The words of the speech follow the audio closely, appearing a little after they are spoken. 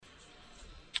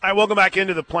All right, welcome back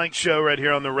into the Plank Show right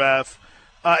here on the Ref.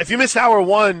 If you missed hour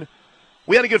one,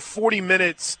 we had a good 40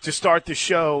 minutes to start the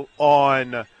show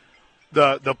on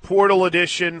the portal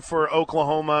edition for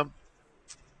Oklahoma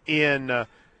in the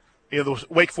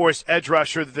Wake Forest edge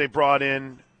rusher that they brought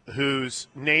in, whose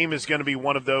name is going to be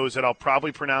one of those that I'll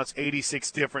probably pronounce 86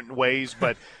 different ways,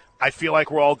 but I feel like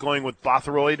we're all going with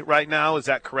Bothroyd right now. Is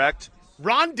that correct?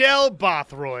 Rondell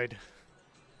Bothroyd.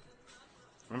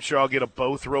 I'm sure I'll get a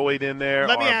Bothroyd in there.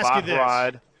 Let me ask you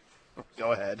this.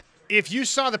 Go ahead. If you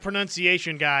saw the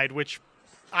pronunciation guide, which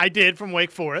I did from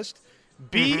Wake Forest,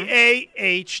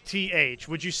 Bahth,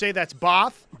 would you say that's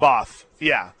Both? Both,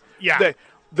 yeah. Yeah.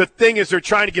 The thing is they're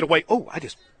trying to get away. Oh, I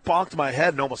just bonked my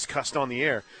head and almost cussed on the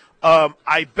air.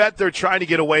 I bet they're trying to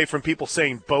get away from people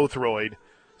saying Bothroyd.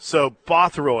 So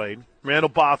Bothroyd, Randall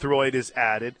Bothroyd is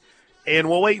added. And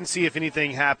we'll wait and see if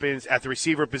anything happens at the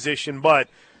receiver position. But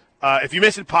if you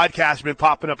missed it, podcast has been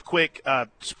popping up quick,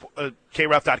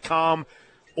 kref.com,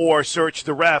 or search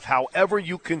the Ref, however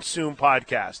you consume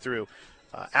podcasts through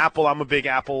Apple. I'm a big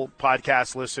Apple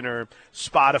podcast listener.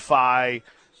 Spotify.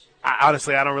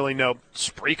 Honestly, I don't really know.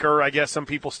 Spreaker, I guess some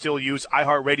people still use.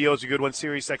 iHeartRadio is a good one.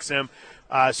 SiriusXM.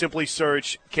 Simply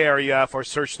search KREF or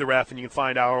search the Ref, and you can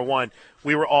find hour one.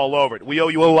 We were all over it. We owe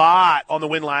you a lot on the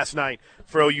win last night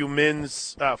for OU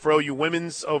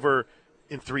women's over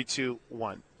in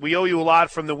 3-2-1. We owe you a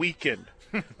lot from the weekend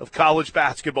of college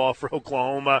basketball for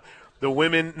Oklahoma. The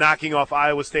women knocking off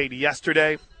Iowa State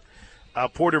yesterday.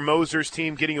 Porter Moser's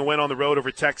team getting a win on the road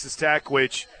over Texas Tech,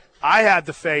 which I had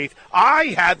the faith.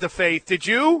 Did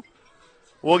you?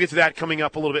 We'll get to that coming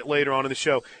up a little bit later on in the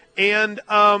show. And,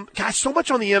 gosh, so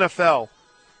much on the NFL.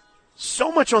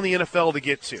 So much on the NFL to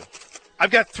get to. I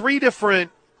got three different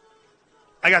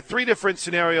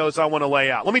scenarios I want to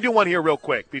lay out. Let me do one here real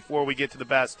quick before we get to the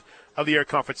best of the Air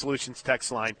Comfort Solutions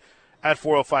text line at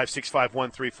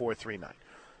 405-651-3439.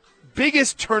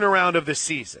 Biggest turnaround of the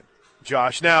season,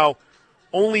 Josh. Now,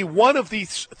 only one of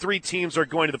these three teams are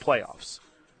going to the playoffs.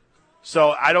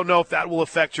 So I don't know if that will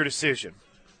affect your decision.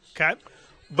 Okay.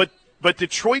 But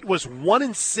Detroit was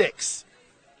 1-6,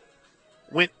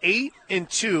 went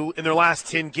 8-2 in their last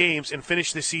 10 games, and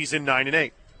finished the season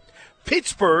 9-8.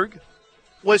 Pittsburgh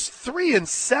was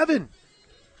 3-7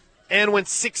 and went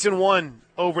 6-1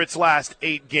 over its last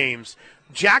 8 games.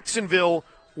 Jacksonville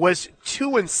was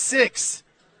 2-6,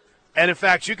 and in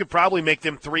fact, you could probably make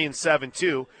them 3-7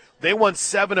 too. They won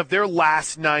 7 of their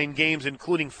last 9 games,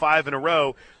 including 5 in a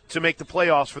row, to make the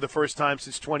playoffs for the first time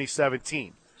since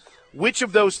 2017. Which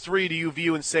of those three do you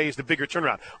view and say is the bigger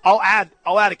turnaround? I'll add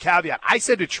a caveat. I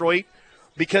said Detroit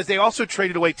because they also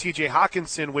traded away T.J.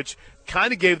 Hawkinson, which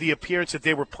kind of gave the appearance that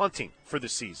they were punting for the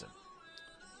season.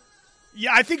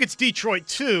 Yeah, I think it's Detroit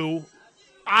too.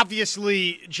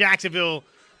 Obviously, Jacksonville,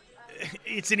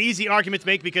 it's an easy argument to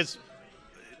make because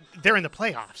they're in the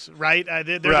playoffs, right?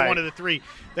 They're right. One of the three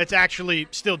that's actually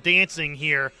still dancing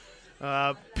here.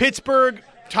 Pittsburgh,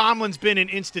 Tomlin's been an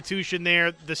institution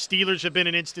there. The Steelers have been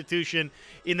an institution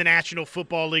in the National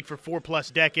Football League for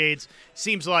 4+ decades.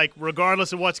 Seems like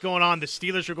regardless of what's going on, the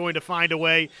Steelers are going to find a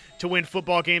way to win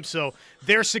football games. So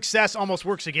their success almost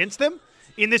works against them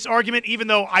in this argument, even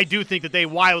though I do think that they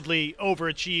wildly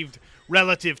overachieved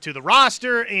relative to the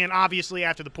roster and obviously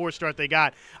after the poor start they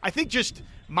got. I think just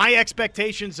my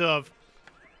expectations of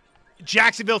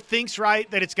Jacksonville thinks right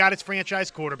that it's got its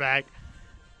franchise quarterback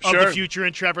of the future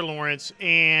in Trevor Lawrence,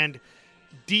 and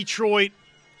Detroit,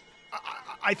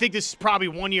 I think this is probably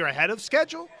 1 year ahead of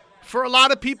schedule for a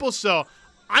lot of people, so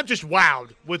I'm just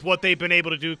wowed with what they've been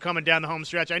able to do coming down the home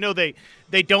stretch. I know they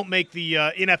don't make the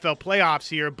NFL playoffs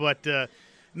here, but,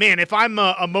 man, if I'm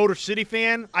a Motor City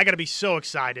fan, I got to be so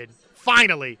excited,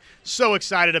 finally, so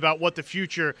excited about what the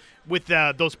future with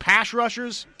those pass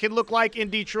rushers can look like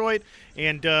in Detroit,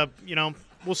 and,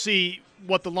 we'll see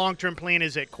what the long-term plan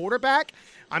is at quarterback.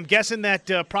 I'm guessing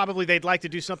that probably they'd like to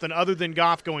do something other than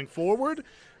Goff going forward,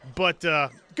 but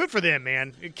good for them,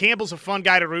 man. Campbell's a fun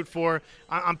guy to root for.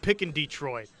 I'm picking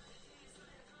Detroit.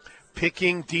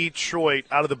 Picking Detroit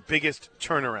out of the biggest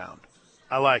turnaround.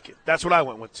 I like it. That's what I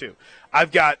went with, too.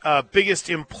 I've got biggest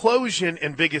implosion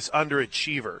and biggest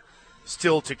underachiever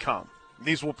still to come.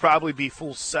 These will probably be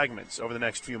full segments over the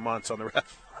next few months on the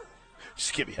Ref.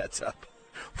 Just give you a heads up.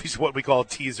 These are what we call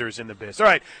teasers in the biz. All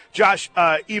right, Josh,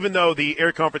 even though the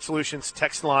Air Comfort Solutions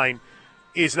text line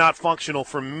is not functional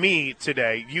for me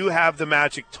today, you have the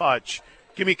magic touch.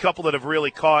 Give me a couple that have really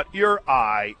caught your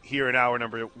eye here in hour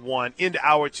number 1. Into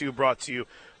hour 2, brought to you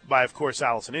by, of course,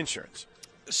 Allison Insurance.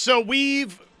 So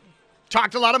we've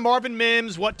talked a lot of Marvin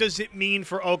Mims. What does it mean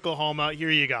for Oklahoma?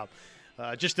 Here you go.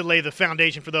 Just to lay the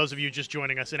foundation for those of you just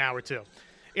joining us in hour 2.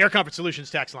 Air Comfort Solutions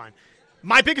text line.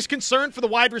 My biggest concern for the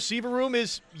wide receiver room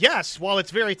is, yes, while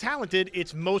it's very talented,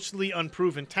 it's mostly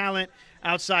unproven talent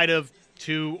outside of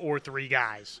 2 or 3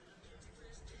 guys.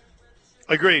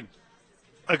 Agreed.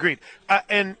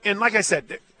 And like I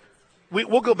said,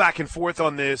 we'll go back and forth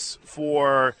on this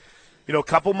for, a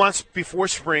couple months before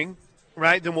spring,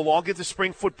 right? Then we'll all get the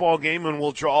spring football game, and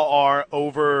we'll draw our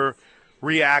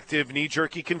overreactive,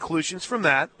 knee-jerky conclusions from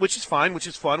that, which is fine, which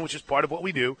is fun, which is part of what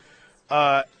we do.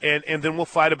 And then we'll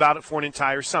fight about it for an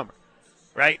entire summer,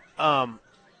 right?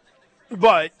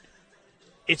 But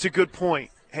it's a good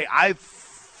point. Hey, I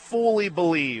fully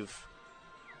believe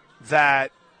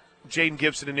that Jaden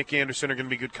Gibson and Nick Anderson are going to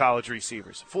be good college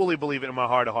receivers. Fully believe it in my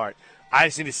heart of heart. I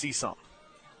just need to see something,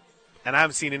 and I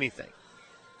haven't seen anything.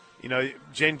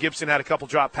 Jaden Gibson had a couple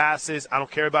drop passes. I don't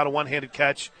care about a one-handed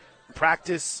catch.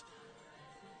 Practice,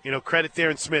 credit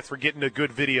Darren Smith for getting a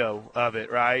good video of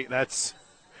it, right? That's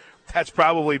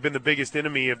probably been the biggest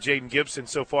enemy of Jaden Gibson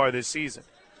so far this season.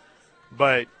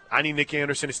 But I need Nick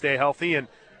Anderson to stay healthy, and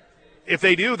if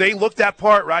they do, they look that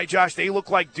part, right, Josh? They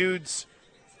look like dudes.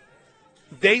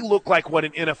 They look like what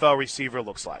an NFL receiver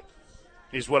looks like,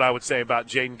 is what I would say about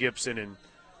Jaden Gibson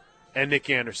and Nick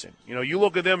Anderson. You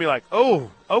look at them, you're like,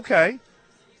 oh, okay.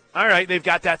 All right, they've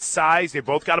got that size. They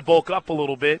both got to bulk up a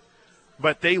little bit,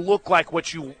 but they look like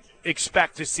what you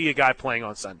expect to see a guy playing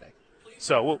on Sunday.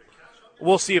 So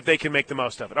we'll see if they can make the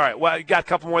most of it. All right, well, you got a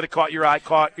couple more that caught your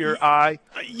eye?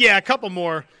 Yeah, a couple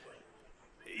more.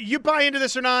 You buy into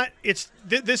this or not,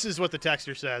 this is what the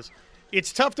texter says.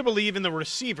 It's tough to believe in the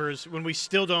receivers when we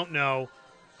still don't know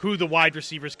who the wide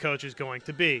receivers coach is going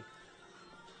to be.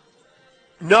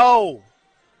 No.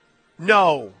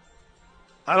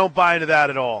 I don't buy into that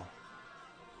at all.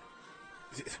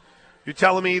 You're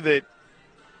telling me that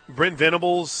Brent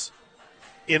Venables,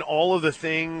 in all of the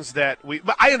things that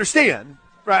but I understand,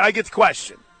 right? I get the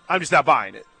question. I'm just not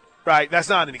buying it, right? That's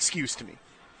not an excuse to me.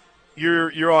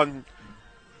 You're on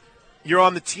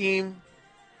the team.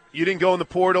 You didn't go in the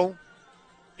portal.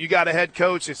 You got a head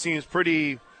coach that seems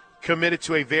pretty committed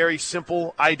to a very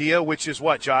simple idea, which is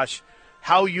what, Josh?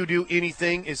 How you do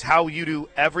anything is how you do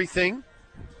everything.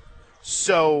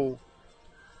 So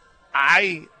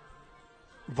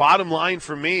bottom line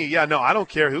for me, I don't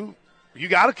care who. You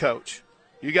got a coach.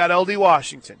 You got LD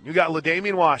Washington. You got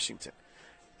LaDainian Washington.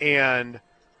 And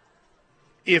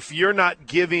if you're not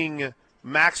giving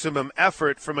maximum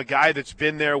effort from a guy that's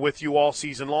been there with you all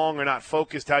season long, or not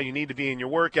focused how you need to be in your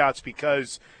workouts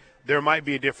because there might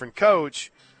be a different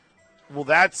coach, well,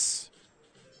 that's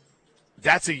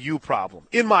a you problem.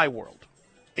 In my world,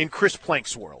 in Chris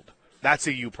Plank's world, that's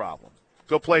a you problem.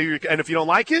 Go play and if you don't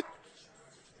like it,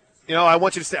 I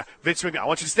want you to stay. Vince McMahon, I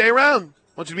want you to stay around.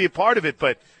 I want you to be a part of it.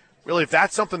 But really, if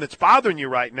that's something that's bothering you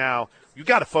right now, you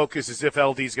got to focus as if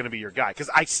LD is going to be your guy. Because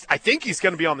I think he's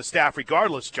going to be on the staff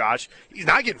regardless, Josh. He's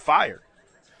not getting fired.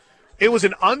 It was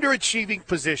an underachieving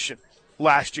position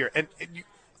last year. And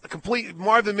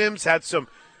Marvin Mims had some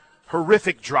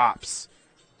horrific drops,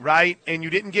 right? And you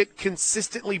didn't get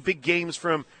consistently big games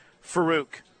from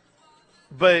Farouk.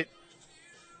 But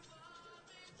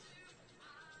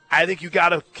I think you got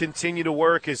to continue to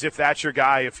work as if that's your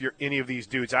guy if you're any of these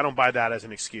dudes. I don't buy that as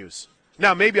an excuse.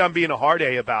 Now, maybe I'm being a hard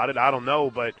A about it. I don't know,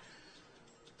 but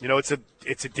it's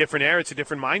a different era. It's a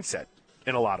different mindset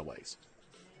in a lot of ways.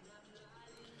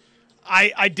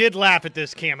 I did laugh at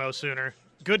this Camo Sooner.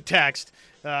 Good text.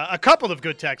 A couple of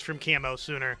good texts from Camo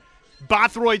Sooner.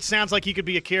 Bothroyd sounds like he could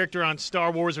be a character on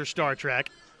Star Wars or Star Trek.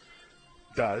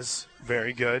 Does.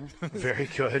 Very good. Very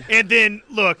good. And then,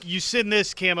 look, you send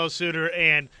this Camo Sooner,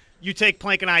 and you take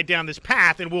Plank and I down this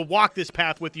path, and we'll walk this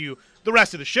path with you the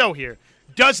rest of the show here.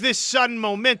 Does this sudden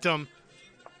momentum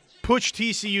push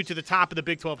TCU to the top of the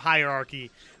Big 12 hierarchy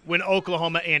when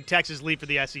Oklahoma and Texas leave for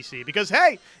the SEC? Because,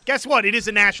 hey, guess what? It is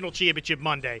a national championship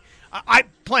Monday.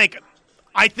 Plank,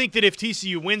 I think that if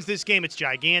TCU wins this game, it's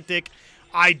gigantic.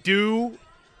 I do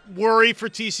worry for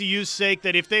TCU's sake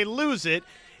that if they lose it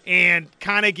and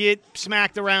kind of get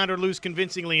smacked around or lose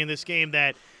convincingly in this game,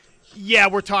 that,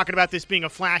 we're talking about this being a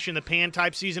flash-in-the-pan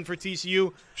type season for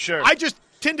TCU. Sure. I just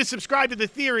tend to subscribe to the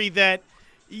theory that,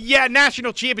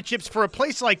 national championships for a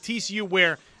place like TCU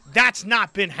where that's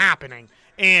not been happening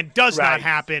and does not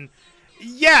happen,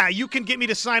 you can get me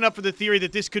to sign up for the theory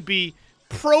that this could be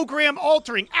program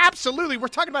altering. Absolutely. We're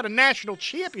talking about a national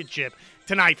championship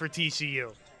tonight for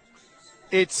TCU.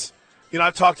 It's,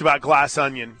 I've talked about Glass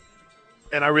Onion,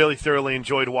 and I really thoroughly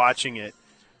enjoyed watching it.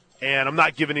 And I'm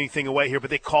not giving anything away here, but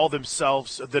they call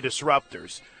themselves the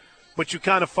Disruptors. But you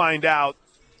kind of find out,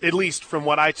 at least from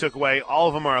what I took away, all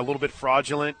of them are a little bit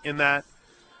fraudulent in that.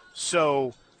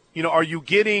 So, are you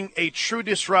getting a true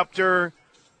disruptor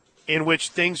in which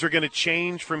things are going to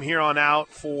change from here on out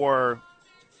for,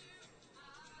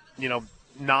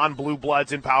 non-blue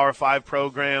bloods in Power 5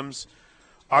 programs?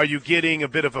 Are you getting a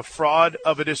bit of a fraud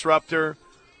of a disruptor,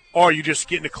 or are you just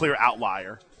getting a clear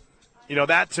outlier?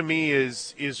 That to me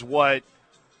is what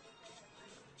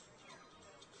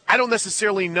I don't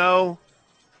necessarily know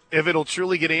if it'll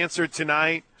truly get answered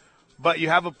tonight, but you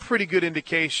have a pretty good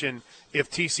indication if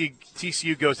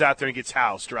TCU goes out there and gets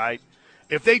housed, right?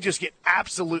 If they just get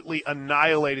absolutely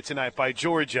annihilated tonight by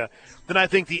Georgia, then I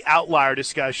think the outlier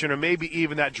discussion, or maybe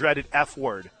even that dreaded F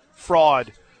word,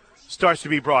 fraud, starts to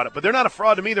be brought up. But they're not a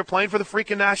fraud to me. They're playing for the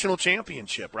freaking national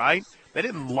championship, right? They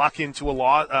didn't luck into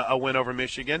a win over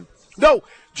Michigan. No,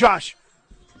 Josh,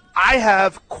 I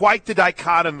have quite the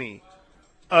dichotomy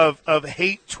of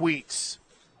hate tweets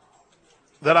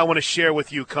that I want to share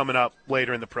with you coming up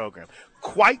later in the program.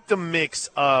 Quite the mix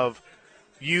of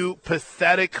you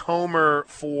pathetic homer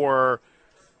for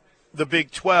the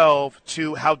Big 12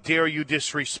 to how dare you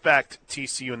disrespect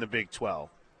TCU in the Big 12.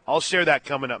 I'll share that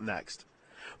coming up next.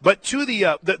 But to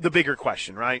the bigger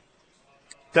question, right?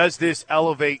 Does this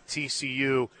elevate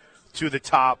TCU to the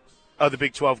top of the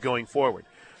Big 12 going forward?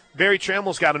 Barry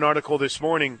Trammell's got an article this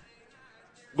morning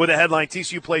with a headline,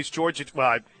 TCU plays Georgia.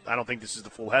 Well, I don't think this is the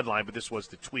full headline, but this was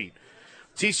the tweet.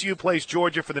 TCU plays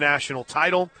Georgia for the national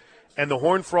title, and the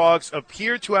Horned Frogs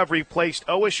appear to have replaced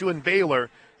OSU and Baylor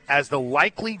as the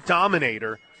likely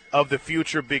dominator of the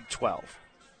future Big 12.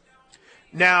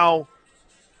 Now,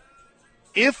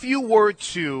 if you were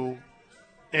to,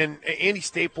 and Andy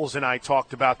Staples and I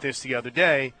talked about this the other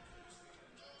day,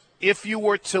 if you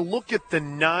were to look at the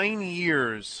 9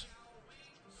 years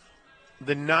of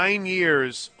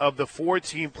the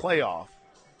 4-team playoff,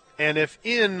 and if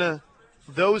in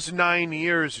those 9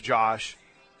 years, Josh,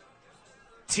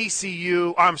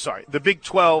 the Big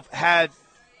 12 had,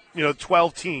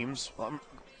 12 teams.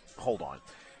 Hold on.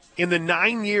 In the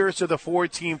 9 years of the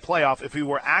 4-team playoff, if we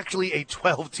were actually a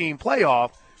 12-team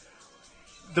playoff,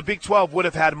 the Big 12 would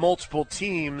have had multiple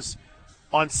teams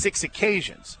on 6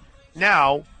 occasions.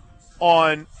 Now,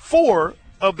 on 4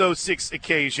 of those 6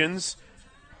 occasions,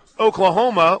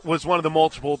 Oklahoma was one of the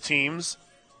multiple teams,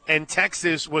 and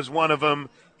Texas was one of them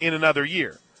in another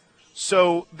year.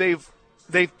 So they've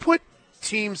put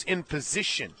teams in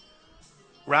position,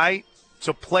 right,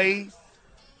 to play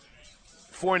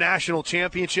for a national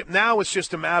championship. Now it's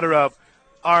just a matter of,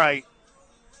 all right,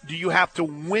 do you have to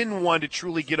win one to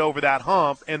truly get over that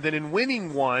hump? And then in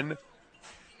winning one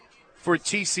for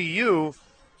TCU,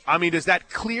 does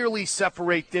that clearly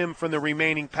separate them from the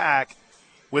remaining pack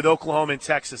with Oklahoma and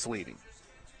Texas leading?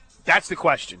 That's the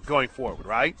question going forward,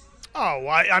 right? Oh,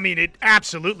 it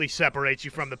absolutely separates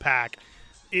you from the pack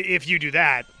if you do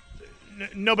that.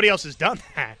 Nobody else has done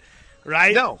that,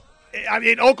 right? No.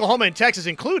 Oklahoma and Texas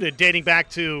included, dating back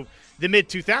to the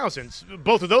mid-2000s.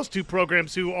 Both of those two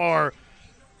programs who are,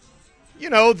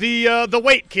 the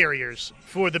weight carriers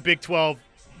for the Big 12,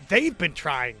 they've been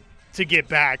trying to get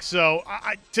back. So,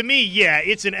 to me, yeah,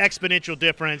 it's an exponential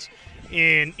difference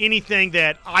in anything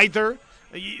that either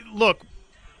 – look,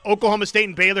 Oklahoma State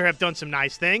and Baylor have done some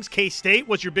nice things. K-State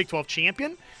was your Big 12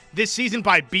 champion this season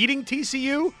by beating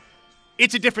TCU.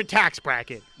 It's a different tax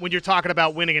bracket when you're talking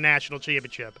about winning a national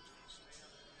championship.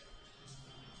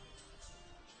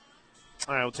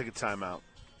 All right, we'll take a timeout.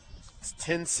 It's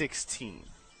 10:16.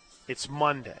 It's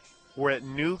Monday. We're at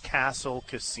Newcastle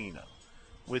Casino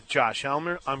with Josh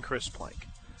Helmer. I'm Chris Plank.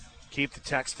 Keep the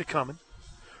text coming.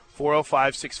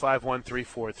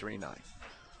 405-651-3439.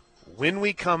 When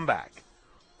we come back,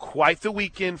 quite the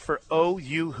weekend for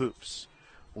OU hoops.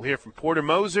 We'll hear from Porter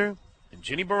Moser and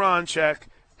Jenny Baranczyk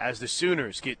as the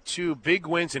Sooners get 2 big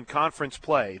wins in conference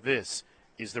play. This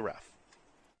is The Ref.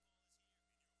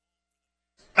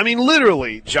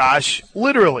 Literally, Josh,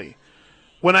 literally.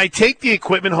 When I take the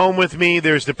equipment home with me,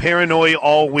 there's the paranoia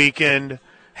all weekend.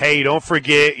 Hey, don't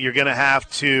forget, you're going to have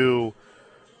to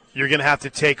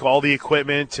take all the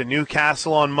equipment to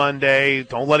Newcastle on Monday.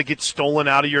 Don't let it get stolen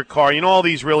out of your car. All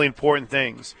these really important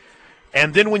things.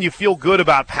 And then when you feel good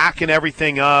about packing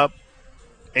everything up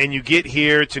and you get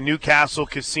here to Newcastle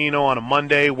Casino on a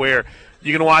Monday where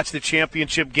you're going to watch the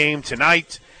championship game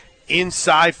tonight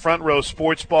inside Front Row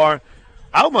Sports Bar.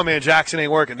 I hope my man Jackson ain't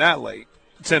working that late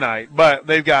tonight, but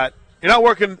you're not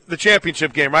working the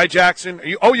championship game, right, Jackson?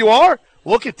 You are?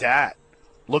 Look at that.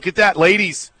 Look at that,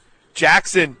 ladies.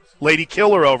 Jackson, lady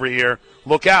killer over here.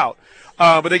 Look out.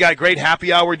 But they got great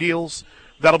happy hour deals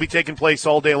that'll be taking place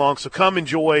all day long. So come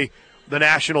enjoy the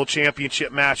national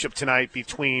championship matchup tonight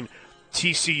between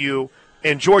TCU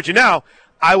and Georgia. Now,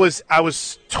 I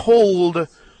was told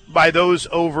by those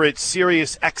over at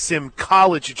Sirius XM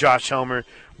College, Josh Helmer,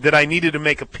 that I needed to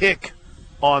make a pick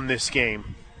on this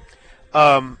game.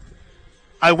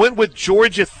 I went with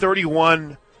Georgia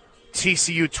 31,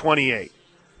 TCU 28.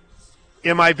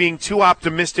 Am I being too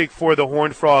optimistic for the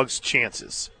Horned Frogs'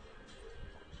 chances?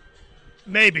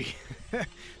 Maybe.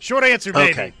 Short answer,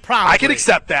 maybe. Okay. Probably. I can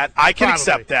accept that.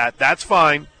 Accept that. That's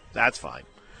fine.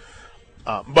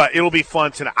 But it'll be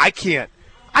fun tonight. I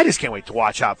just can't wait to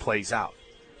watch how it plays out.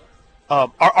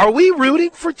 Are we rooting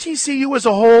for TCU as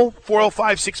a whole?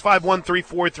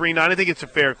 405-651-3439. I think it's a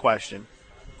fair question.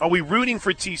 Are we rooting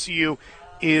for TCU?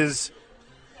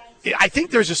 I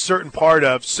think there's a certain part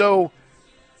of, so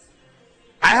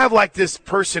I have like this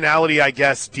personality, I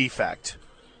guess, defect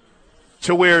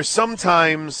to where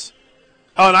sometimes,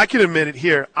 and I can admit it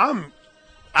here,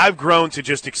 I've grown to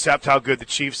just accept how good the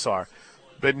Chiefs are.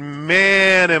 But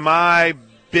man, am I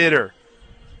bitter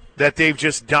that they've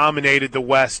just dominated the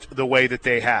West the way that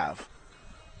they have.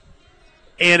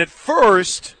 And at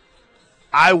first,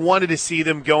 I wanted to see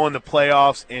them go in the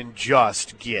playoffs and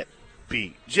just get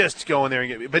beat. Just go in there and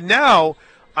get beat. But now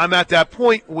I'm at that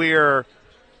point where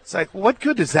it's like, what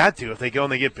good does that do if they go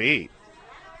and they get beat?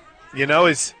 You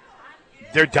know,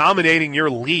 they're dominating your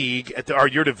league or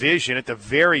your division at the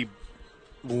very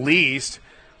least.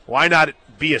 Why not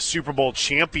be a Super Bowl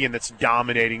champion that's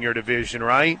dominating your division,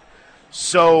 right?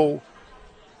 So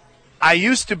I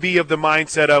used to be of the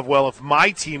mindset of, well, if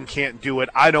my team can't do it,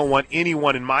 I don't want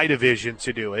anyone in my division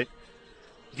to do it.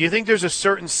 Do you think there's a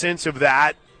certain sense of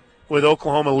that with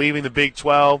Oklahoma leaving the Big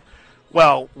 12?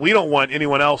 Well, we don't want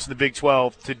anyone else in the Big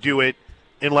 12 to do it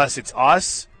unless it's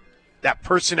us. That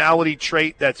personality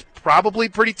trait that's probably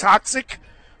pretty toxic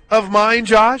of mine,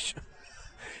 Josh.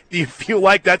 Do you feel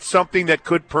like that's something that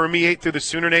could permeate through the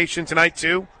Sooner Nation tonight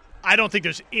too? I don't think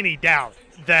there's any doubt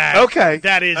that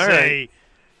that is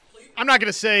I'm not going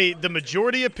to say the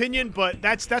majority opinion, but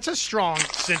that's a strong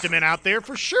sentiment out there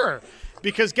for sure.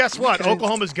 Because guess what?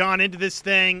 Oklahoma's gone into this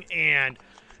thing, and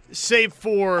save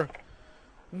for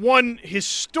one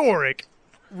historic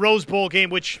Rose Bowl game,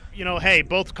 which, you know, hey,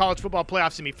 both college football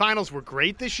playoff semifinals were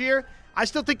great this year. I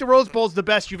still think the Rose Bowl is the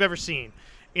best you've ever seen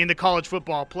in the college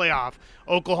football playoff,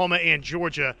 Oklahoma and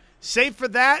Georgia. Save for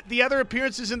that, the other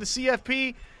appearances in the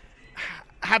CFP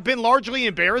have been largely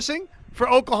embarrassing for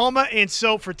Oklahoma, and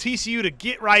so for TCU to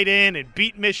get right in and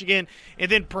beat Michigan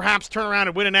and then perhaps turn around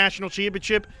and win a national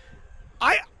championship,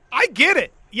 I get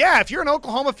it. Yeah, if you're an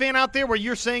Oklahoma fan out there where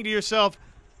you're saying to yourself,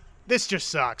 this just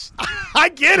sucks. I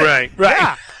get it. Right.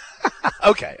 Yeah.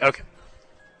 Okay.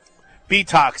 Be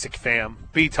toxic, fam.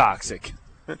 Be toxic.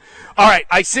 All right,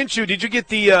 I sent you – did you get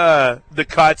the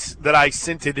cuts that I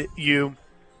sent you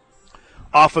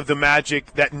off of the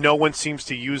Magic that no one seems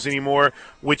to use anymore,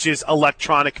 which is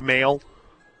electronic mail?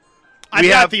 I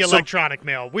got the electronic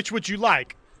mail. Which would you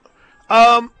like?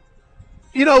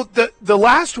 You know, the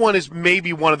last one is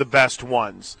maybe one of the best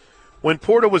ones. When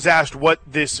Porter was asked what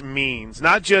this means,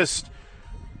 not just –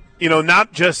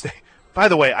 by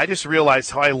the way, I just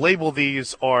realized how I label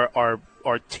these are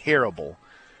terrible.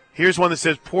 Here's one that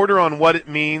says Porter on what it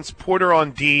means, Porter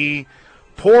on D,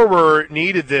 Porter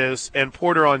needed this, and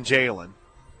Porter on Jalen.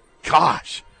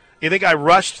 Gosh, you think I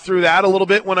rushed through that a little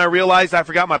bit when I realized I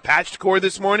forgot my patched cord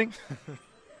this morning?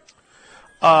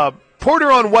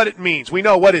 Porter on what it means. We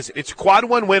know what is it. It's a quad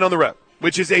one win on the road,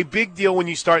 which is a big deal when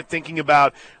you start thinking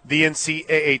about the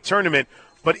NCAA tournament.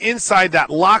 But inside that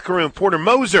locker room, Porter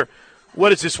Moser, what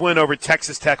does this win over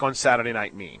Texas Tech on Saturday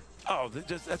night mean? Oh,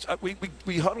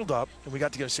 we huddled up and we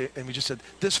got together and we just said,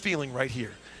 this feeling right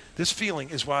here. This feeling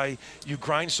is why you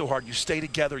grind so hard. You stay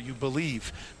together. You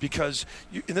believe. Because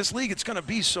in this league, it's going to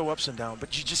be so ups and downs.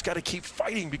 But you just got to keep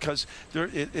fighting because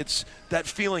it's that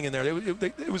feeling in there.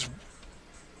 It was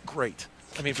great.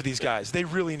 I mean, for these guys. They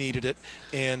really needed it.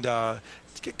 And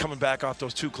coming back off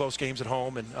those two close games at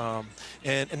home.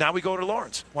 And now we go to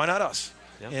Lawrence. Why not us?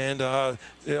 Yeah. And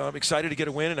I'm excited to get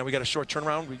a win. And then we got a short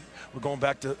turnaround. We're going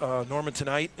back to Norman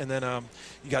tonight, and then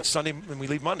you got Sunday, and we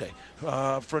leave Monday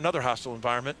for another hostile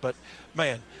environment. But,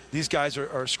 man, these guys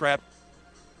are scrapping.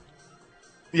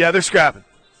 Yeah, they're scrapping.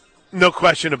 No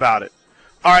question about it.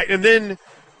 All right, and then,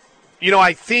 you know,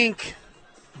 I think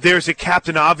there's a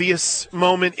Captain Obvious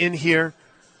moment in here.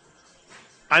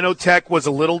 I know Tech was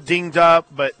a little dinged up,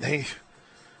 but they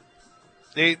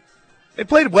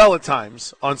played well at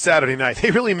times on Saturday night. They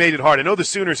really made it hard. I know the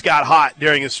Sooners got hot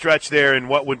during a stretch there in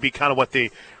what would be kind of what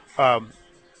the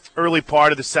early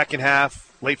part of the second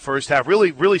half, late first half,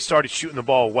 really started shooting the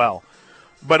ball well.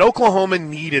 But Oklahoma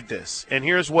needed this. And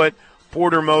here's what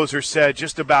Porter Moser said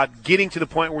just about getting to the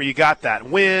point where you got that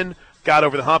win, got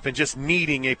over the hump, and just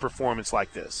needing a performance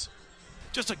like this.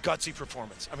 Just a gutsy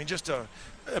performance. I mean, just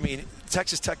I mean,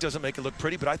 Texas Tech doesn't make it look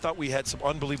pretty, but I thought we had some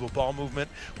unbelievable ball movement.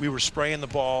 We were spraying the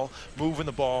ball, moving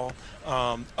the ball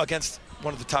against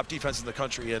one of the top defenses in the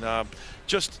country, and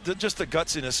just the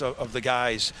gutsiness of the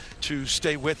guys to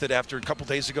stay with it after a couple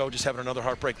days ago, just having another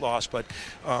heartbreak loss. But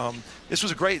this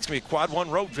was it's going to be a quad one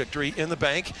road victory in the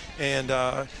bank, and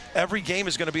every game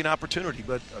is going to be an opportunity.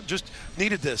 But just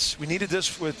needed this. We needed this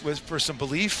for some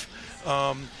belief.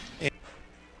 And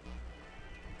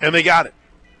they got it.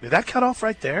 Did that cut off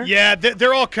right there? Yeah,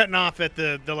 they're all cutting off at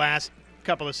the last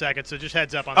couple of seconds, so just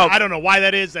heads up on that. I don't know why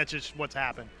that is. That's just what's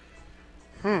happened.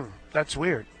 That's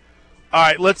weird. All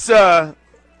right, let's that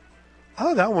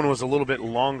one was a little bit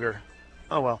longer.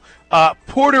 Oh, well.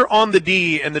 Porter on the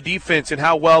D and the defense and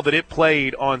how well that it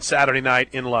played on Saturday night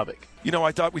in Lubbock. You know,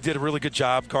 I thought we did a really good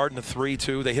job guarding the 3,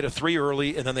 too. They hit a 3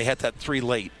 early, and then they hit that 3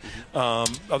 late. Other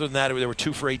than that, they were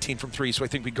 2 for 18 from 3, so I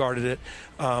think we guarded it.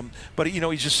 But, you know,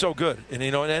 he's just so good. And,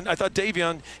 you know, and I thought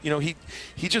Davion, you know, he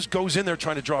just goes in there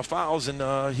trying to draw fouls,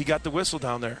 and he got the whistle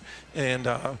down there. And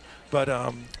but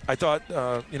I thought,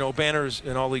 you know, Banner's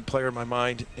an all-league player in my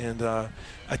mind, and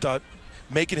I thought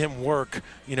making him work,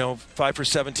 you know, 5 for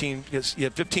 17. He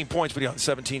had 15 points, but he had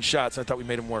 17 shots, and I thought we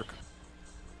made him work.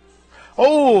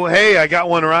 Oh, hey, I got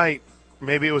one right.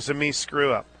 Maybe it was a me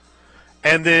screw-up.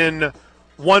 And then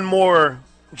one more,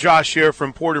 Josh, here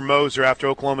from Porter Moser after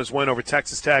Oklahoma's win over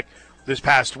Texas Tech this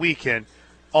past weekend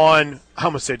on, I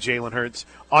almost said Jalen Hurts,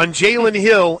 on Jalen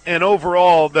Hill and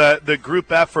overall the group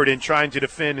effort in trying to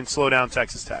defend and slow down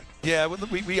Texas Tech. Yeah, we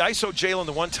ISO'd Jalen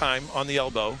the one time on the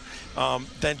elbow.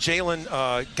 Then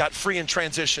Jalen got free in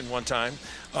transition one time.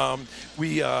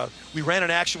 We ran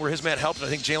an action where his man helped, and I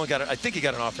think Jalen got it. I think he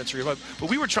got an offensive rebound. But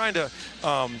we were trying to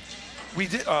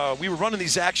we were running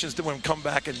these actions that would come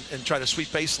back and try to sweep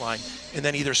baseline and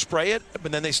then either spray it,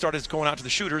 but then they started going out to the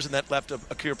shooters, and that left a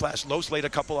clear pass. Los laid a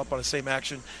couple up on the same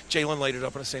action. Jalen laid it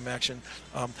up on the same action.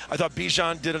 I thought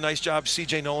Bijan did a nice job.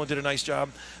 C.J. Nolan did a nice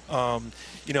job.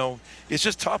 You know, it's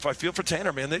just tough. I feel for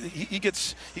Tanner, man. He got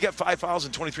 5 fouls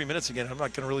in 23 minutes again. I'm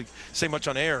not going to really say much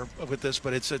on air with this,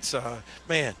 but it's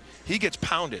man, he gets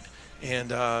pounded,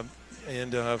 and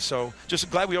so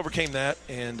just glad we overcame that,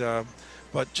 and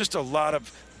but just a lot of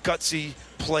gutsy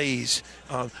plays,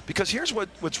 because here's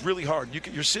what's really hard.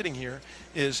 You're sitting here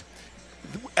is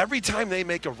every time they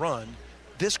make a run,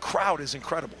 this crowd is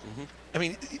incredible. I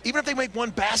mean, even if they make one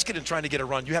basket and trying to get a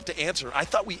run, you have to answer. I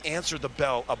thought we answered the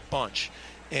bell a bunch.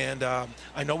 And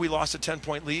I know we lost a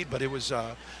 10-point lead, but it was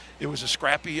a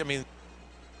scrappy. I mean,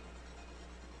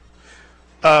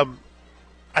 I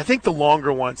think the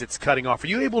longer ones it's cutting off. Are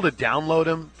you able to download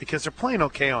them? Because they're playing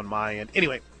okay on my end.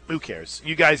 Anyway, who cares?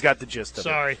 You guys got the gist of it.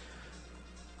 Sorry.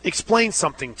 Explain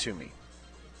something to me.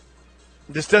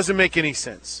 This doesn't make any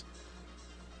sense.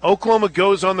 Oklahoma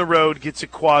goes on the road, gets a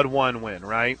quad one win,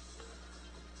 right?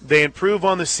 They improve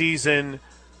on the season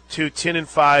to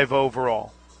 10-5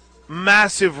 overall.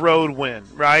 Massive road win,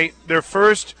 right? Their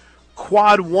first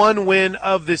quad one win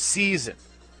of the season.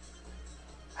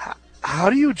 How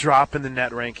do you drop in the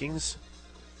net rankings?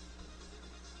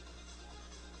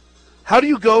 How do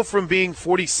you go from being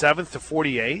 47th to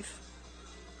 48th?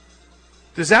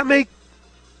 Does that make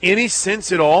any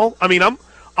sense at all? I mean,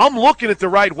 I'm looking at the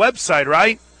right website,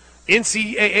 right?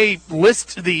 NCAA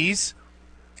lists these,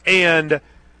 and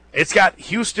it's got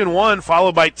Houston 1,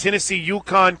 followed by Tennessee,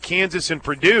 UConn, Kansas, and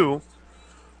Purdue.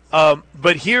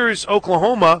 But here's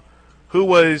Oklahoma, who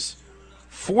was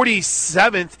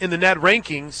 47th in the net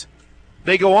rankings.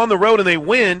 They go on the road and they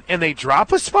win, and they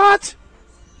drop a spot?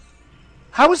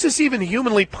 How is this even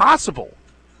humanly possible?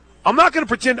 I'm not going to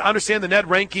pretend to understand the net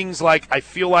rankings like I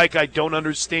feel like I don't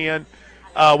understand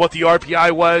what the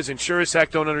RPI was, and sure as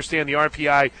heck don't understand the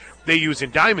RPI they use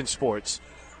in Diamond Sports.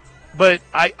 But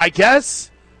I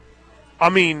guess, I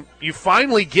mean, you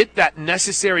finally get that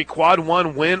necessary quad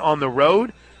one win on the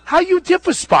road. How you dip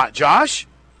a spot, Josh?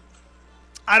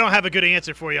 I don't have a good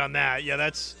answer for you on that. Yeah,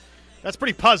 that's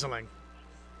pretty puzzling.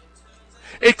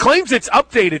 It claims it's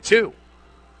updated, too.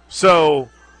 So,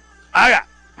 I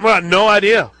got no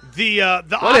idea. The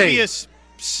obvious,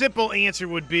 simple answer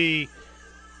would be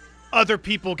other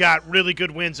people got really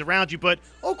good wins around you, but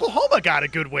Oklahoma got a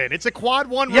good win. It's a quad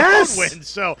one road win,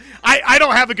 so I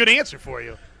don't have a good answer for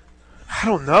you. I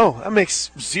don't know. That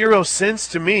makes zero sense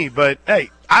to me, but, hey,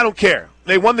 I don't care.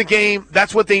 They won the game.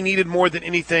 That's what they needed more than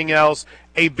anything else.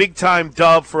 A big-time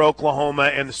dub for Oklahoma,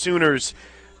 and the Sooners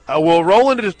will roll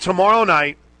into tomorrow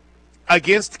night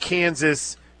against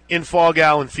Kansas in Fog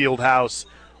Allen Fieldhouse,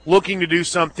 looking to do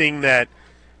something that,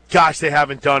 gosh, they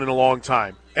haven't done in a long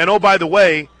time. And, oh, by the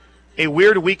way, a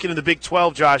weird weekend in the Big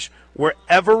 12, Josh, where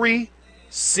every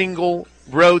single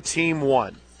road team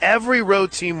won. every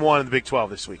road team won in the Big 12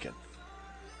 this weekend.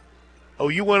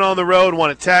 OU went on the road,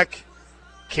 won at Tech.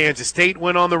 Kansas State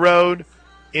went on the road,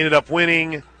 ended up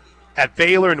winning at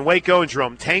Baylor and Waco, and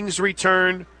Jerome Tang's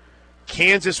return.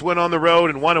 Kansas went on the road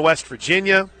and won at West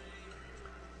Virginia.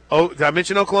 Oh, did I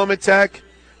mention Oklahoma Tech?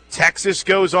 Texas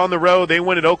goes on the road. They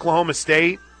win at Oklahoma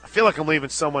State. I feel like I'm leaving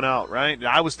someone out, right? Did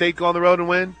Iowa State go on the road and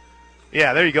win?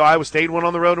 Yeah, there you go. Iowa State went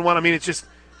on the road and won. I mean, it just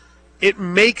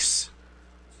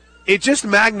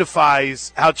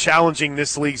magnifies how challenging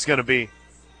this league's going to be.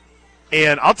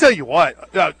 And I'll tell you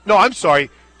what. No, I'm sorry.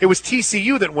 It was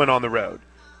TCU that went on the road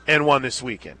and won this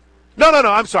weekend. No,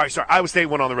 I'm sorry. Iowa State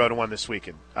went on the road and won this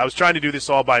weekend. I was trying to do this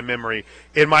all by memory.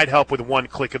 It might help with one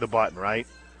click of the button, right?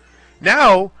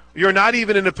 Now, you're not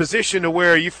even in a position to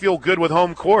where you feel good with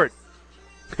home court.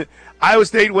 Iowa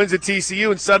State wins at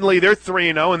TCU, and suddenly they're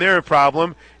 3-0, and they're a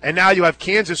problem. And now you have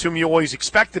Kansas, whom you always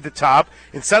expect at the top,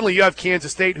 and suddenly you have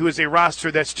Kansas State, who is a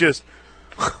roster that's just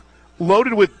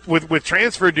loaded with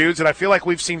transfer dudes that I feel like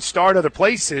we've seen start other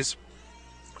places.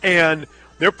 And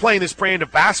they're playing this brand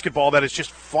of basketball that is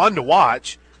just fun to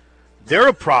watch. They're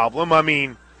a problem. I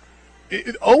mean,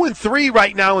 0-3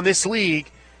 right now in this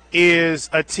league is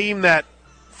a team that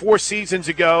 3 seasons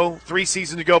ago,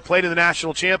 played in the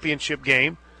national championship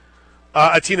game,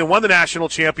 a team that won the national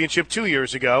championship 2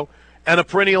 years ago, and a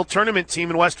perennial tournament team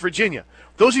in West Virginia.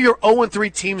 Those are your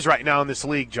 0-3 teams right now in this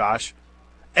league, Josh.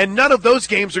 And none of those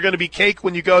games are going to be cake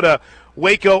when you go to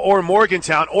Waco or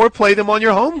Morgantown or play them on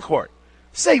your home court.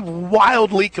 It's a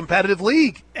wildly competitive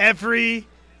league. Every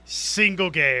single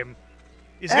game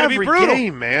is going to be brutal. Every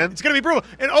game, man. It's going to be brutal.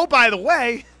 And, oh, by the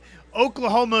way,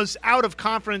 Oklahoma's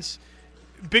out-of-conference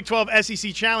Big 12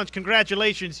 SEC Challenge.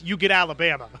 Congratulations, you get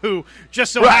Alabama, who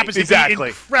just so happens to be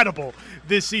incredible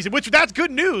this season, which that's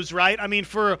good news, right? I mean,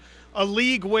 for a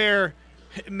league where,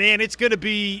 man, it's going to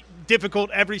be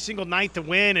difficult every single night to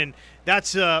win, and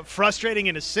that's frustrating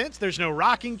in a sense. There's no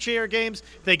rocking chair games.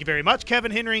 Thank you very much,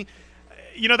 Kevin Henry.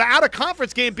 You know, the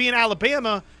out-of-conference game being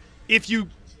Alabama, if you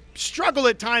struggle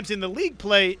at times in the league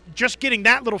play, just getting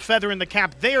that little feather in the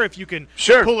cap there, if you can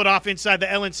pull it off inside the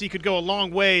LNC, could go a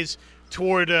long ways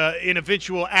toward an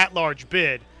eventual at-large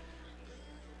bid.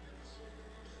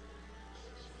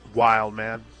 Wild,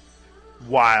 man.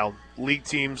 Wild. League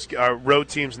teams, road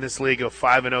teams in this league go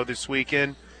 5-0 this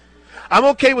weekend. I'm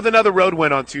okay with another road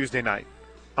win on Tuesday night.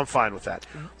 I'm fine with that.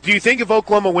 Do you think if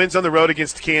Oklahoma wins on the road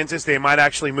against Kansas, they might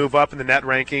actually move up in the net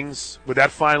rankings? Would that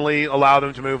finally allow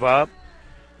them to move up?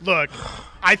 Look,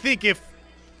 I think if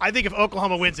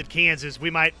Oklahoma wins at Kansas, we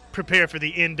might prepare for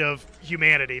the end of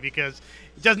humanity, because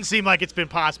it doesn't seem like it's been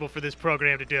possible for this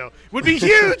program to do. Would be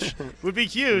huge. Would be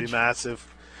huge. Would be massive.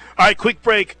 All right, quick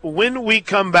break. When we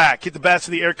come back, get the best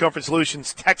of the Air Comfort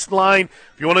Solutions text line.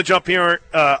 If you want to jump here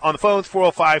on the phones,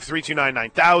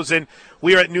 405-329-9000.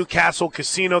 We are at Newcastle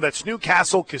Casino. That's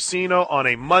Newcastle Casino on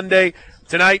a Monday.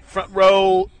 Tonight, Front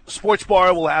Row Sports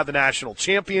Bar will have the national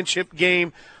championship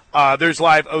game. There's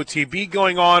live OTB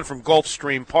going on from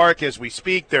Gulfstream Park as we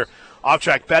speak. Their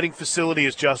off-track betting facility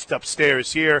is just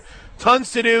upstairs here.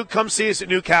 Tons to do. Come see us at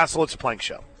Newcastle. It's a Plank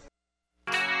Show.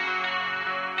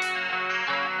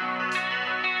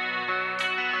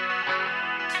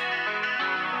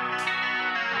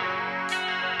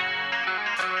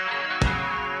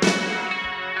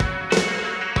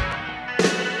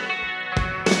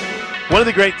 One of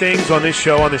the great things on this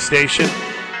show, on this station,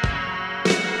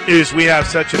 is we have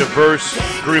such a diverse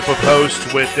group of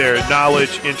hosts with their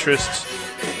knowledge, interests,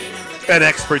 and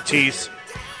expertise.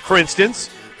 For instance,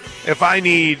 if I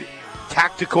need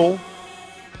tactical,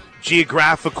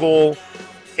 geographical,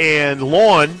 and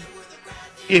lawn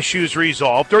issues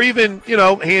resolved, or even,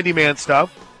 handyman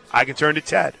stuff, I can turn to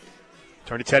Ted.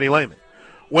 Turn to Teddy Lehman.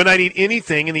 When I need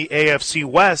anything in the AFC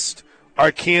West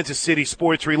or Kansas City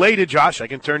sports related, Josh, I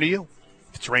can turn to you.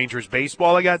 If it's Rangers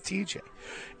baseball, I got TJ.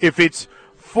 If it's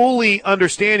fully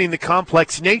understanding the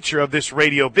complex nature of this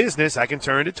radio business, I can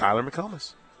turn to Tyler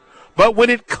McComas. But when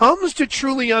it comes to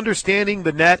truly understanding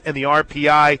the net and the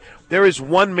RPI, there is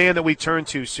one man that we turn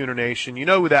to, Sooner Nation. You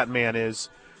know who that man is.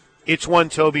 It's one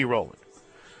Toby Rowland,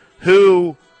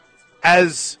 who,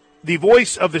 as the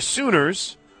voice of the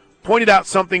Sooners, pointed out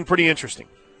something pretty interesting,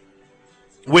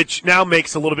 which now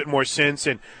makes a little bit more sense.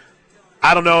 And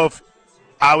I don't know if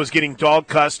I was getting dog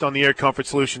cussed on the Air Comfort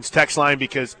Solutions text line,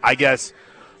 because I guess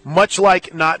much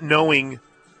like not knowing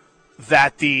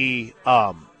that the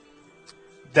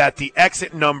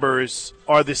exit numbers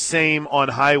are the same on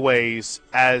highways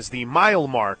as the mile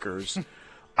markers,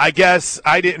 I guess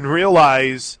I didn't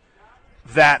realize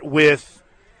that with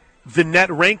the net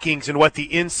rankings and what the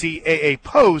NCAA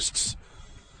posts,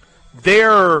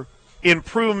 their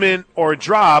improvement or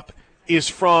drop is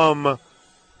from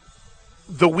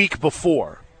the week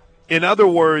before. In other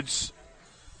words,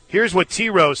 here's what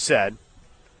T-Rose said.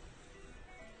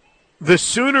 The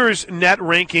Sooners' net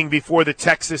ranking before the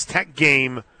Texas Tech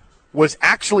game was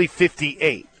actually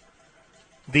 58.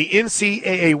 The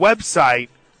NCAA website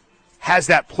has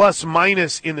that plus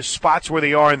minus in the spots where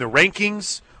they are in the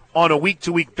rankings on a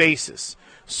week-to-week basis.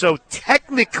 So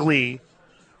technically,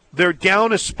 they're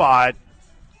down a spot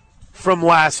from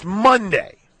last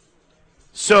Monday.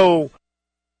 So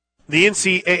the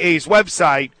NCAA's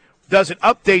website doesn't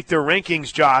update their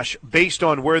rankings, Josh, based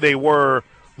on where they were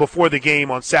before the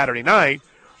game on Saturday night.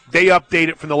 They update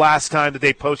it from the last time that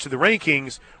they posted the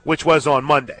rankings, which was on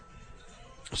Monday.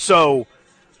 So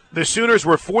the Sooners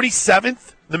were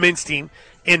 47th, the men's team,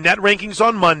 in net rankings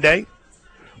on Monday.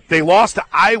 They lost to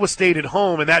Iowa State at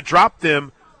home, and that dropped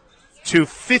them to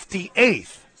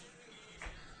 58th.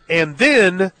 And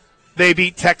then they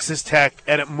beat Texas Tech,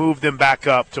 and it moved them back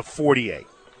up to 48.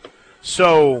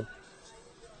 So,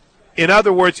 in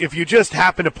other words, if you just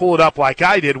happen to pull it up like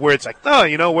I did, where it's like,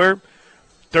 oh, we're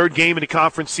third game in the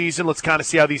conference season, let's kind of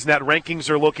see how these net rankings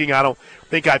are looking. I don't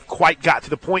think I've quite got to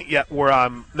the point yet where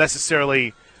I'm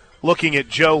necessarily looking at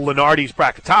Joe Lunardi's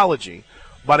bracketology,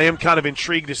 but I am kind of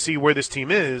intrigued to see where this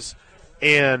team is,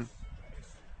 and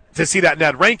to see that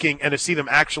net ranking and to see them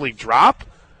actually drop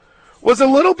was a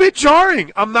little bit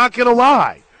jarring, I'm not going to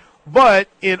lie. But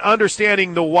in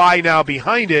understanding the why now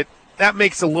behind it, that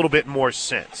makes a little bit more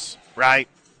sense, right?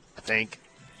 I think.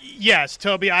 Yes,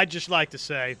 Toby, I'd just like to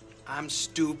say, I'm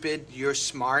stupid, you're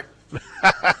smart.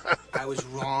 I was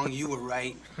wrong, you were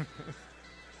right.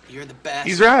 You're the best.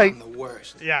 He's right. I'm the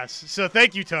worst. yes. So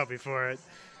thank you, Toby, for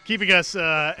keeping us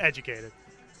educated.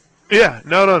 Yeah,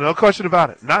 no question about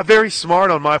it. Not very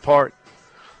smart on my part.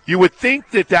 You would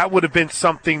think that would have been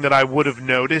something that I would have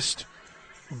noticed,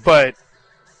 but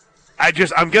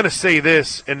I'm going to say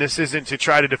this, and this isn't to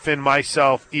try to defend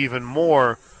myself even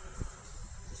more.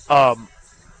 I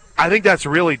think that's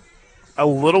really a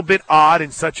little bit odd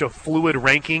in such a fluid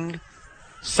ranking,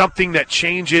 something that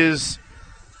changes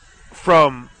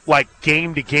from like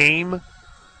game to game.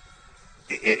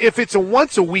 If it's a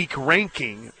once-a-week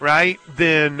ranking, right,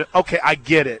 then, okay, I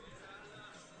get it.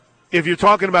 If you're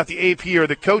talking about the AP or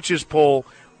the coaches poll,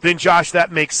 then, Josh,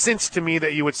 that makes sense to me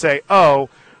that you would say, oh,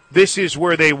 this is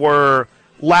where they were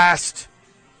last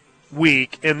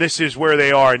week and this is where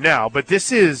they are now. But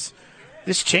this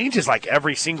changes like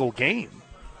every single game.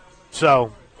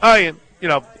 So,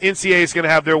 NCAA is going to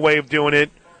have their way of doing it.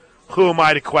 Who am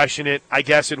I to question it? I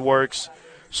guess it works.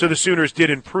 So the Sooners did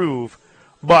improve,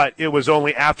 but it was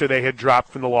only after they had dropped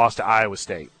from the loss to Iowa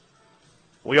State.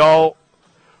 We all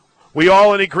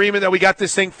in agreement that we got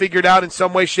this thing figured out in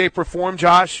some way, shape, or form,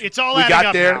 Josh? It's all adding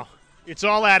up now. It's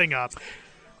all adding up.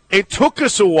 It took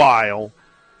us a while,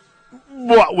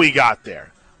 but we got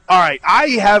there. All right,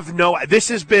 this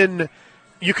has been,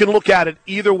 you can look at it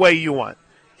either way you want.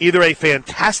 Either a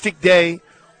fantastic day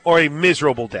or a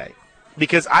miserable day,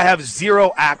 because I have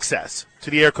zero access to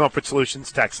the Air Comfort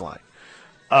Solutions text line.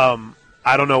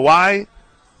 I don't know why.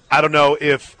 I don't know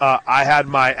if I had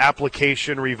my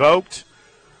application revoked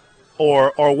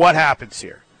or what happens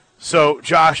here. So,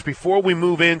 Josh, before we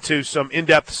move into some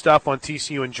in-depth stuff on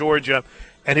TCU and Georgia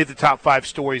and hit the top 5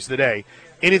 stories today,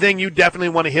 anything you definitely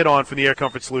want to hit on from the Air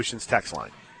Comfort Solutions text line?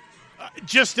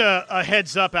 Just a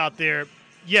heads up out there.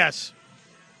 Yes,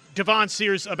 Devon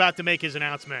Sears about to make his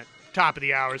announcement, top of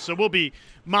the hour. So we'll be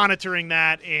monitoring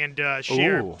that and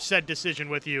share said decision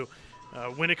with you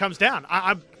when it comes down.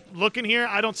 I'm looking here.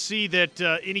 I don't see that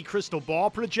any crystal ball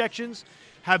projections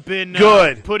have been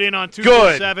put in on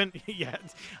 247. Yeah,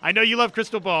 I know you love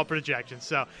crystal ball projections.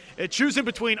 So choosing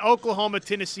between Oklahoma,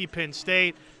 Tennessee, Penn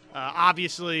State.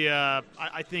 Obviously,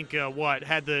 I think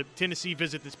had the Tennessee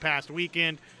visit this past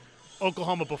weekend,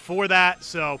 Oklahoma before that.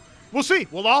 So we'll see.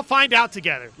 We'll all find out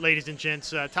together, ladies and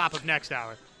gents, top of next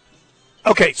hour.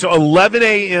 Okay, so 11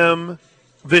 a.m.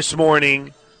 this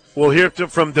morning, we'll hear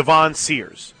from Devon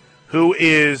Sears, who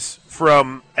is,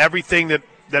 from everything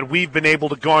that we've been able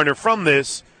to garner from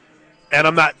this, and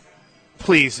I'm not,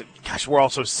 please, gosh, we're all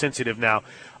so sensitive now.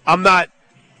 I'm not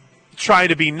trying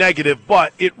to be negative,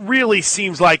 but it really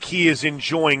seems like he is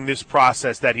enjoying this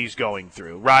process that he's going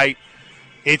through, right?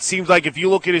 It seems like if you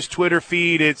look at his Twitter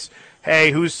feed, it's,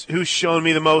 hey, who's shown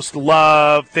me the most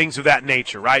love, things of that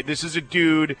nature, right? This is a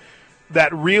dude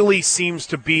that really seems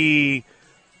to be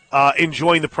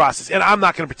enjoying the process. And I'm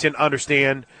not going to pretend to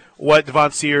understand what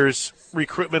Devon Sears'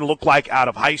 recruitment looked like out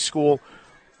of high school,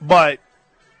 but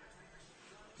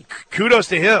kudos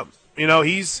to him.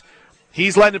 He's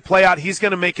He's letting it play out. He's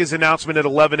going to make his announcement at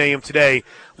 11 a.m. today.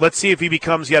 Let's see if he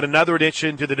becomes yet another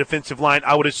addition to the defensive line.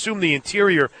 I would assume the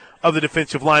interior of the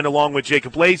defensive line along with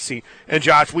Jacob Lacey. And,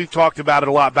 Josh, we've talked about it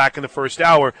a lot back in the first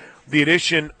hour. The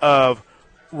addition of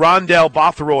Rondell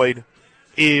Bothroyd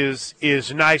is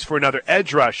nice for another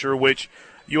edge rusher, which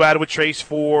you add with Trace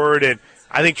Ford. And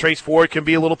I think Trace Ford can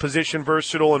be a little position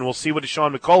versatile, and we'll see what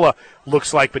Deshaun McCullough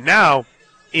looks like. But now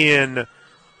in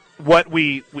what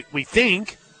we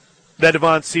think – that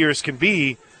Devon Sears can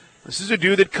be. This is a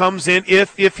dude that comes in,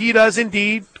 if he does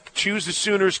indeed choose the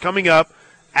Sooners coming up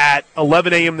at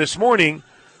 11 a.m. this morning,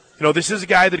 this is a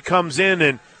guy that comes in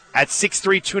and at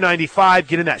 6'3", 295,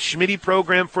 get in that Schmitty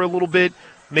program for a little bit,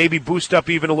 maybe boost up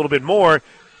even a little bit more.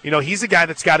 He's a guy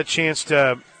that's got a chance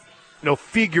to,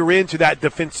 figure into that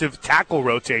defensive tackle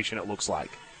rotation, it looks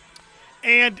like.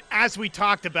 And as we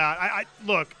talked about,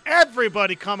 look,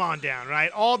 everybody come on down,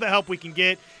 right? All the help we can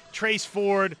get. Trace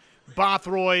Ford,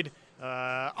 Bothroyd,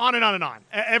 on and on and on.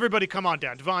 Everybody come on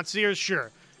down. Devon Sears,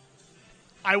 sure.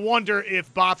 I wonder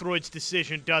if Bothroyd's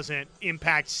decision doesn't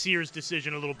impact Sears'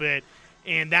 decision a little bit,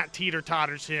 and that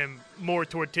teeter-totters him more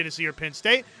toward Tennessee or Penn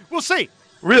State. We'll see.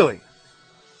 Really?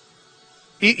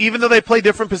 Even though they play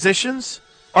different positions?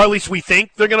 Or at least we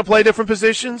think they're going to play different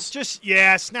positions?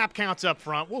 Snap counts up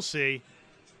front. We'll see.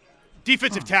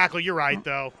 Defensive tackle, you're right,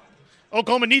 though.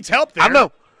 Oklahoma needs help there.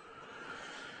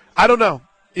 I don't know.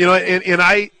 And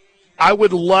I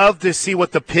would love to see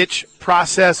what the pitch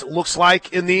process looks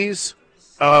like in these.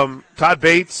 Todd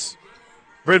Bates,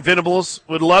 Brent Venables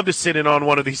would love to sit in on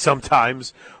one of these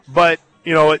sometimes. But,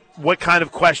 what kind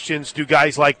of questions do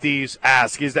guys like these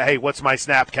ask? Is that, hey, what's my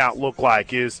snap count look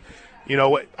like?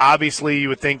 Obviously you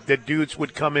would think that dudes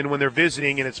would come in when they're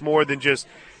visiting, and it's more than just,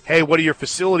 hey, what do your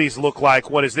facilities look like?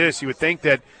 What is this? You would think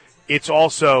that it's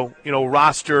also,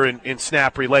 roster and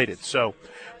snap related. So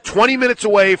 20 minutes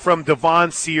away from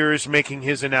Devon Sears making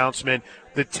his announcement,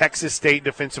 the Texas State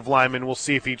defensive lineman. We'll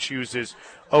see if he chooses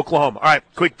Oklahoma. All right,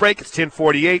 quick break. It's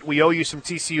 10:48. We owe you some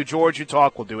TCU Georgia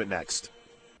talk. We'll do it next.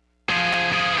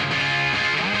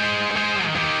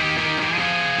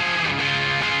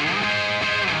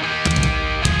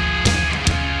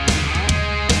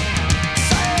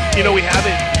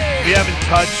 We haven't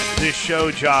touched this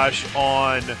show, Josh,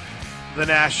 on the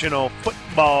National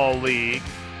Football League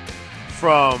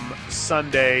from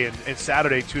Sunday and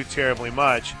Saturday too terribly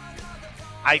much.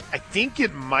 I think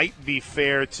it might be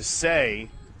fair to say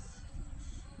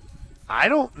I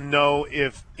don't know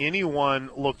if anyone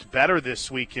looked better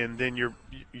this weekend than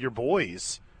your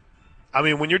boys. I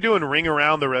mean, when you're doing ring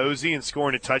around the rosy and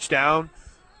scoring a touchdown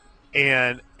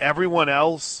and everyone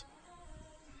else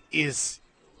is –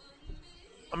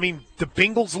 the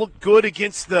Bengals looked good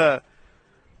against the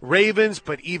Ravens,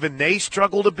 but even they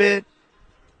struggled a bit.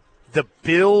 The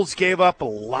Bills gave up a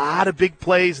lot of big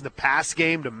plays in the pass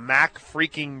game to Mac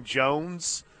freaking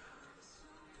Jones.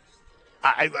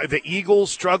 The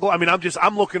Eagles struggle.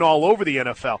 I'm looking all over the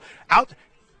NFL.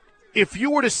 If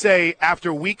you were to say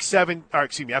after week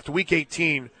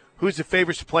 18, who's the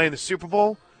favorites to play in the Super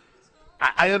Bowl?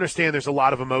 I understand there's a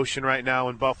lot of emotion right now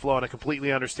in Buffalo, and I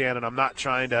completely understand, and I'm not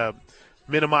trying to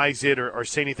minimize it or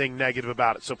say anything negative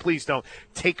about it. So please don't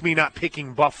take me not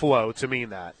picking Buffalo to mean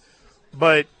that.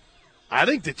 But I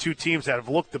think the two teams that have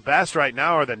looked the best right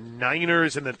now are the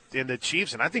Niners and the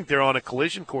Chiefs, and I think they're on a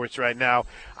collision course right now.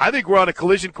 I think we're on a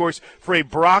collision course for a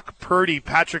Brock Purdy,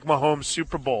 Patrick Mahomes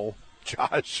Super Bowl,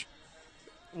 Josh.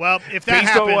 Well, if that happens,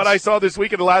 based on what I saw this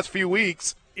week in the last few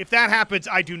weeks, if that happens,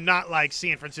 I do not like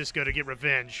San Francisco to get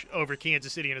revenge over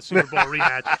Kansas City in a Super Bowl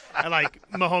rematch. I like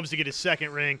Mahomes to get his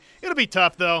second ring. It'll be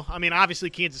tough, though. Obviously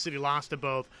Kansas City lost to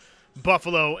both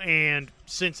Buffalo and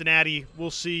Cincinnati.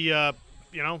 We'll see,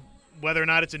 whether or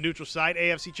not it's a neutral site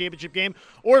AFC Championship game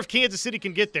or if Kansas City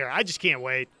can get there. I just can't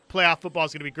wait. Playoff football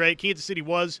is going to be great. Kansas City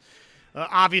was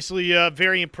obviously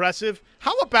very impressive.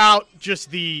 How about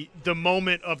just the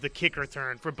moment of the kick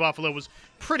return for Buffalo was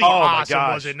pretty awesome,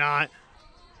 was it not?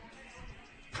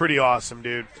 Pretty awesome,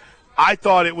 dude. I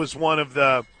thought it was one of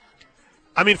the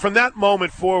 – from that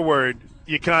moment forward,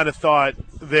 you kind of thought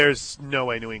there's no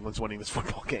way New England's winning this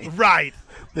football game. Right.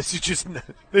 This is just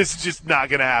not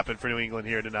going to happen for New England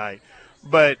here tonight.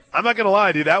 But I'm not going to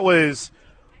lie, dude. That was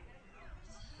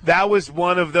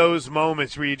one of those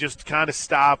moments where you just kind of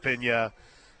stop and you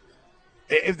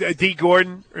 – D.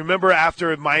 Gordon, remember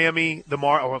after Miami,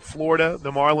 Florida,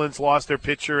 the Marlins lost their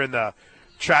pitcher in the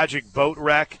tragic boat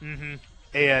wreck? Mm-hmm.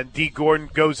 And D. Gordon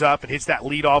goes up and hits that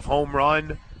leadoff home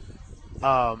run.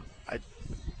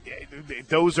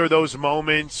 Those are those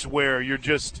moments where you're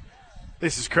just,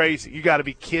 this is crazy. You got to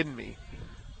be kidding me,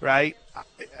 right?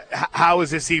 how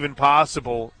is this even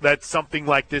possible that something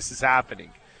like this is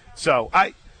happening? So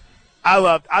I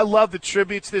love the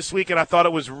tributes this week, and I thought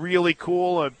it was really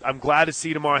cool. I'm glad to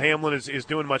see Damar Hamlin is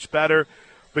doing much better.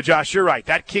 But, Josh, you're right.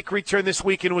 That kick return this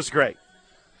weekend was great.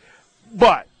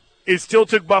 But it still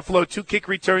took Buffalo 2 kick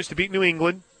returns to beat New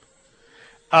England.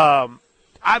 I'm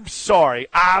sorry,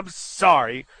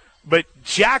 but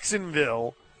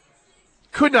Jacksonville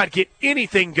could not get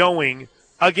anything going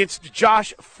against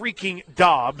Josh freaking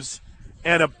Dobbs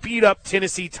and a beat-up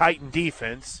Tennessee Titan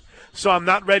defense. So I'm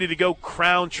not ready to go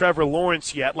crown Trevor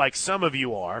Lawrence yet like some of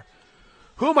you are.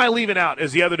 Who am I leaving out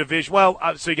as the other division? Well,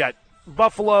 so you got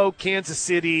Buffalo, Kansas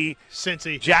City,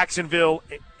 Cincy, Jacksonville,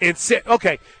 and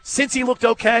Cincy looked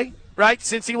okay, right?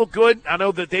 Cincy looked good. I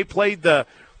know that they played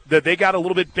they got a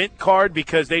little bit bent card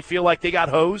because they feel like they got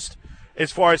hosed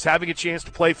as far as having a chance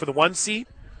to play for the 1 seed.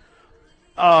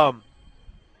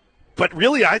 But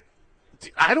really, I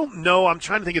don't know. I'm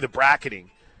trying to think of the bracketing.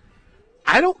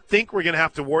 I don't think we're going to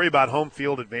have to worry about home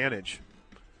field advantage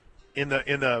in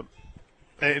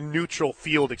neutral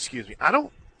field. Excuse me.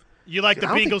 You like the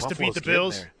Bengals to beat the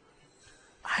Bills?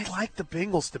 I like the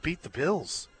Bengals to beat the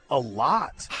Bills a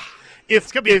lot.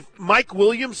 If Mike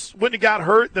Williams wouldn't have got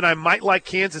hurt, then I might like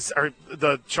Kansas or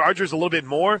the Chargers a little bit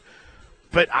more.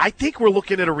 But I think we're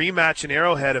looking at a rematch in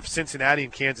Arrowhead of Cincinnati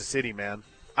and Kansas City, man.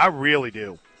 I really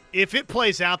do. If it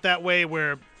plays out that way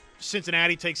where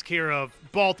Cincinnati takes care of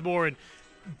Baltimore and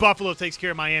Buffalo takes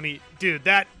care of Miami, dude,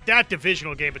 that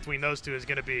divisional game between those two is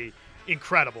going to be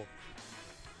incredible.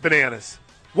 Bananas.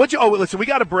 Listen, we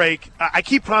got a break. I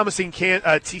keep promising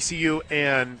TCU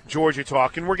and Georgia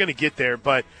talk, and we're going to get there,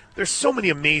 but there's so many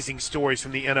amazing stories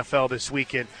from the NFL this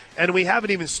weekend, and we haven't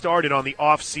even started on the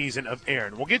offseason of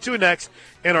Aaron. We'll get to it next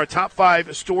in our top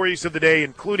 5 stories of the day,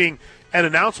 including an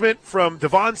announcement from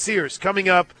Devon Sears coming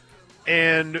up,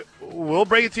 and we'll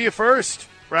bring it to you first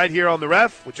right here on The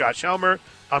Ref with Josh Helmer.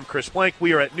 I'm Chris Blank.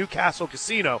 We are at Newcastle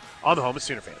Casino on the home of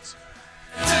Sooner fans.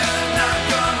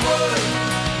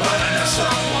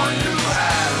 Someone